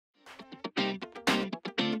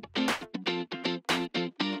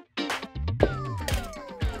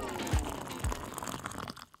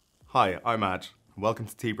Hi, I'm Ad, and welcome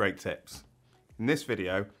to Tea Break Tips. In this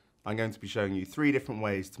video, I'm going to be showing you 3 different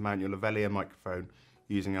ways to mount your lavalier microphone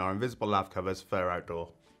using our Invisible Lav Covers Fur Outdoor.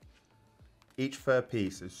 Each fur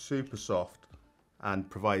piece is super soft and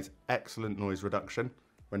provides excellent noise reduction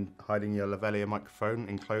when hiding your lavalier microphone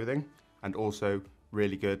in clothing, and also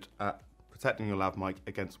really good at protecting your lav mic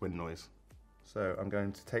against wind noise. So I'm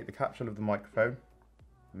going to take the capsule of the microphone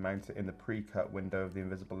and mount it in the pre-cut window of the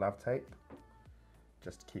Invisible Lav Tape,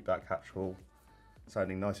 just to keep that capsule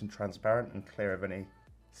sounding nice and transparent and clear of any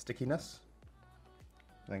stickiness.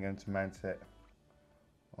 Then I'm going to mount it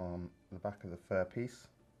on the back of the fur piece,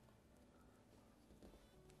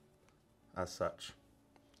 as such.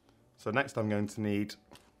 So next I'm going to need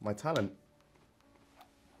my talent.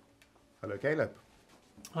 Hello Caleb.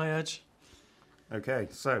 Hi Edge. Okay,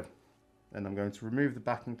 so then I'm going to remove the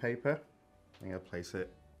backing paper. I'm going to place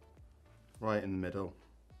it right in the middle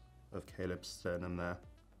of Caleb's sternum there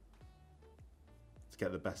to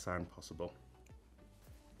get the best sound possible.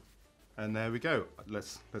 And there we go.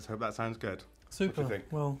 Let's hope that sounds good. Super. What do you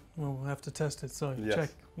think? Well, we'll have to test it. So Yes. check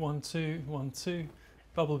 1 2 1 2.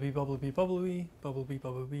 Bubblebee, Bubblebee, Bubblebee, Bubblebee,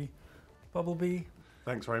 Bubblebee, Bubblebee.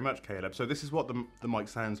 Thanks very much, Caleb. So this is what the mic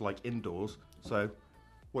sounds like indoors. So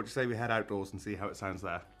what do you say we head outdoors and see how it sounds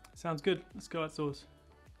there? Sounds good. Let's go outdoors.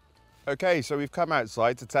 Okay, so we've come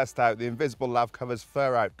outside to test out the Invisible Lav Covers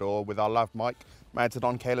Fur Outdoor with our Lav Mic mounted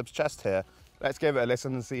on Caleb's chest here. Let's give it a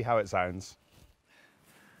listen and see how it sounds.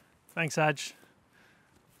 Thanks, Edge.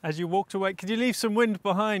 As you walked away, could you leave some wind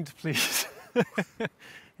behind, please?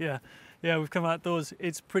 Yeah, we've come outdoors.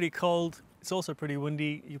 It's pretty cold. It's also pretty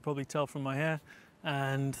windy. You probably tell from my hair.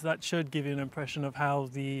 And that should give you an impression of how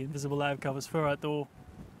the Invisible Lav Covers Fur Outdoor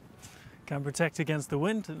can protect against the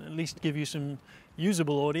wind and at least give you some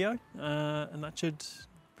usable audio. And that should,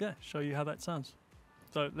 show you how that sounds.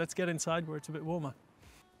 So let's get inside where it's a bit warmer.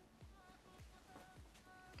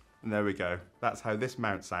 And there we go. That's how this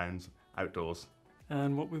mount sounds outdoors.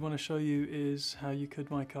 And what we want to show you is how you could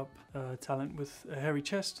mic up talent with a hairy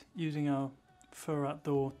chest using our Fur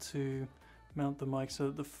Outdoor to mount the mic so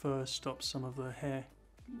that the fur stops some of the hair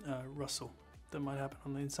rustle that might happen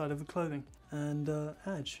on the inside of the clothing. And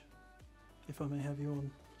Edge, if I may have you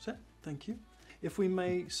on set, thank you. If we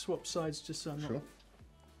may swap sides just so I'm not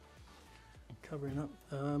covering up.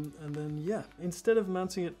 And then, instead of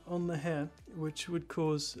mounting it on the hair, which would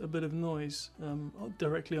cause a bit of noise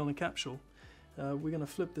directly on the capsule, we're going to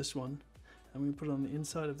flip this one and we put it on the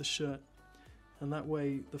inside of the shirt, and that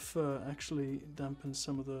way the fur actually dampens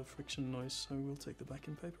some of the friction noise. So we'll take the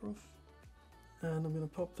backing paper off and I'm going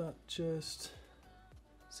to pop that, just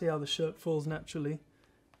see how the shirt falls naturally,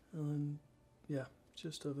 and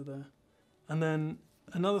just over there. And then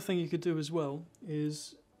another thing you could do as well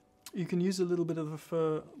is you can use a little bit of the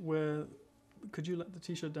fur where, could you let the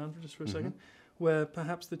t-shirt down for a second, where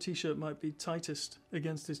perhaps the t-shirt might be tightest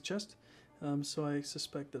against his chest. So I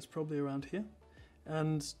suspect that's probably around here.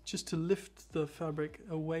 And just to lift the fabric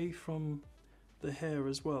away from the hair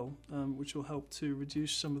as well, which will help to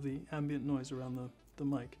reduce some of the ambient noise around the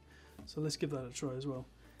mic. So let's give that a try as well.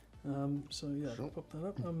 Pop that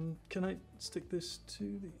up. Can I stick this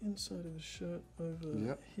to the inside of the shirt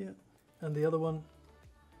over here? And the other one,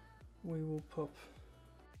 we will pop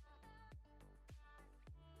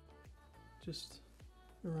just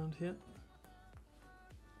around here.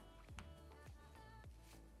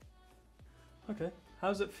 Okay, how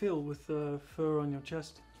does it feel with the fur on your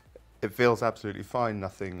chest? It feels absolutely fine,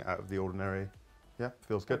 nothing out of the ordinary. Yeah,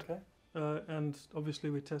 feels good. Okay, and obviously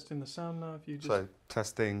we're testing the sound now. If you just... So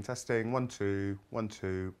testing, 1 2 1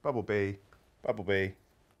 2, Bubblebee, Bubblebee.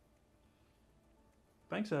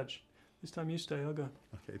 Thanks, Edge. This time you stay, I'll go.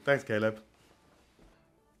 Okay, thanks Caleb.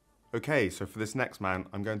 Okay, so for this next mount,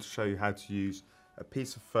 I'm going to show you how to use a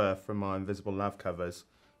piece of fur from our Invisible Lav Covers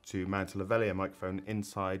to mount a lavalier microphone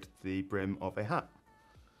inside the brim of a hat.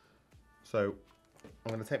 So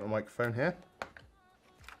I'm going to take my microphone here,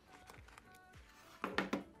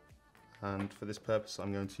 and for this purpose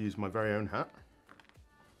I'm going to use my very own hat,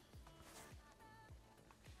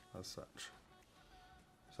 as such.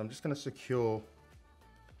 So I'm just going to secure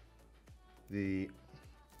the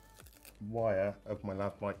wire of my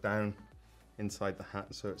lav mic down inside the hat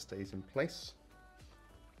so it stays in place.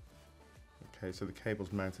 Okay, so the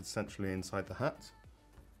cable's mounted centrally inside the hat,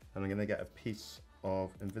 and I'm going to get a piece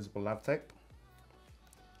of Invisible Lav Tape.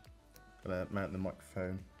 I'm going to mount the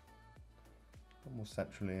microphone almost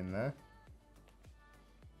centrally in there,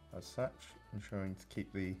 as such, ensuring to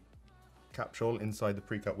keep the capsule inside the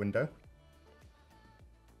pre-cut window.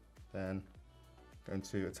 Then going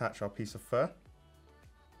to attach our piece of fur.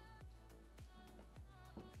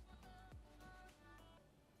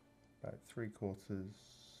 3/4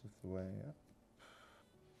 of the way up.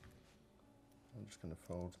 I'm just going to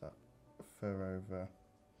fold that fur over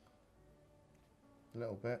a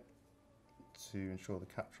little bit to ensure the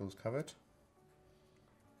capsule is covered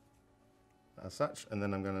as such, and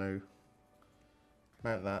then I'm going to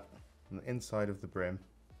mount that on the inside of the brim,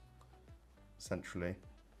 centrally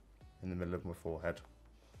in the middle of my forehead.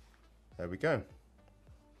 There we go.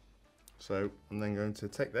 So I'm then going to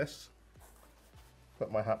take this,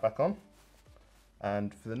 put my hat back on,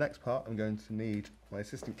 and for the next part I'm going to need my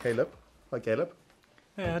assistant Caleb. Hi Caleb.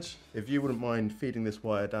 Hey Edge. If you wouldn't mind feeding this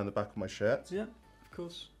wire down the back of my shirt. Yeah, of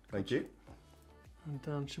course. Thank you.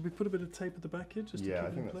 And should we put a bit of tape at the back here just to keep it in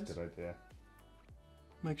place? Yeah, I think that's a good idea.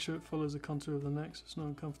 Make sure it follows the contour of the neck so it's not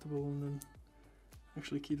uncomfortable, and then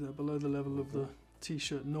actually keep that below the level of the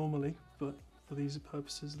t-shirt normally, but for these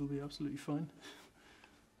purposes it'll be absolutely fine.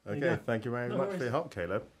 Okay, thank you very much worries. for your help,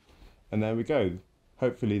 Caleb. And there we go.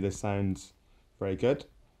 Hopefully this sounds very good.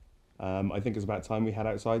 I think it's about time we head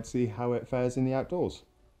outside to see how it fares in the outdoors.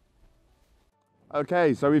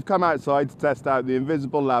 Okay, so we've come outside to test out the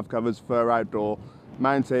Invisible Lav Covers Fur Outdoor,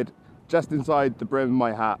 mounted just inside the brim of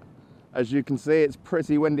my hat. As you can see, it's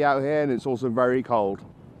pretty windy out here and it's also very cold.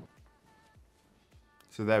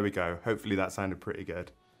 So there we go. Hopefully that sounded pretty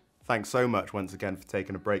good. Thanks so much once again for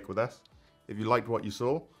taking a break with us. If you liked what you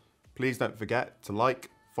saw, please don't forget to like,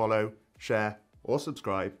 follow, share or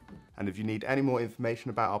subscribe. And if you need any more information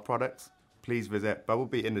about our products, please visit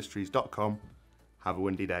bubblebeeindustries.com. Have a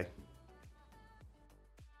windy day.